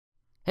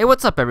Hey,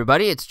 what's up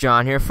everybody? It's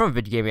John here from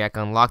VidGamiac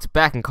Unlocked,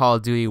 back in Call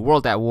of Duty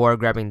World at War,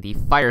 grabbing the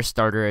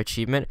Firestarter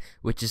achievement,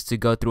 which is to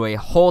go through a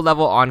whole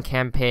level on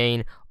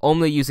campaign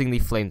only using the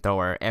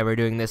flamethrower, and we're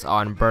doing this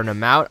on Burn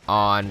 'em Out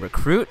on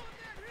Recruit.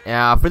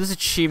 For this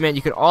achievement,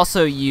 you can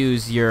also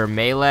use your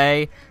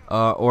melee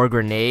or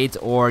grenades,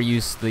 or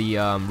use the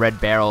red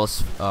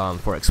barrels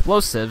for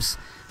explosives,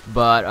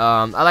 but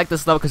I like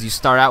this level because you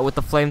start out with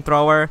the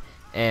flamethrower,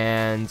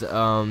 and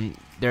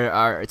there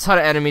are a ton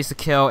of enemies to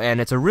kill, and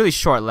it's a really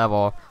short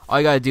level. All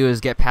you gotta do is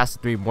get past the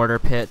 3 mortar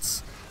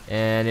pits,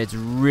 and it's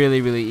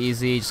really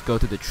easy. Just go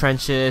through the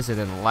trenches and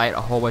then light a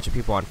whole bunch of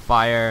people on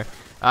fire.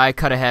 I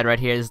cut ahead right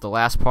here. This is the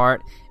last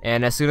part,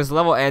 and as soon as the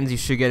level ends, you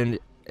should get an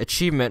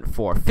achievement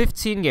for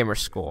 15 gamer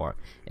score,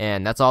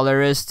 and that's all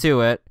there is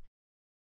to it.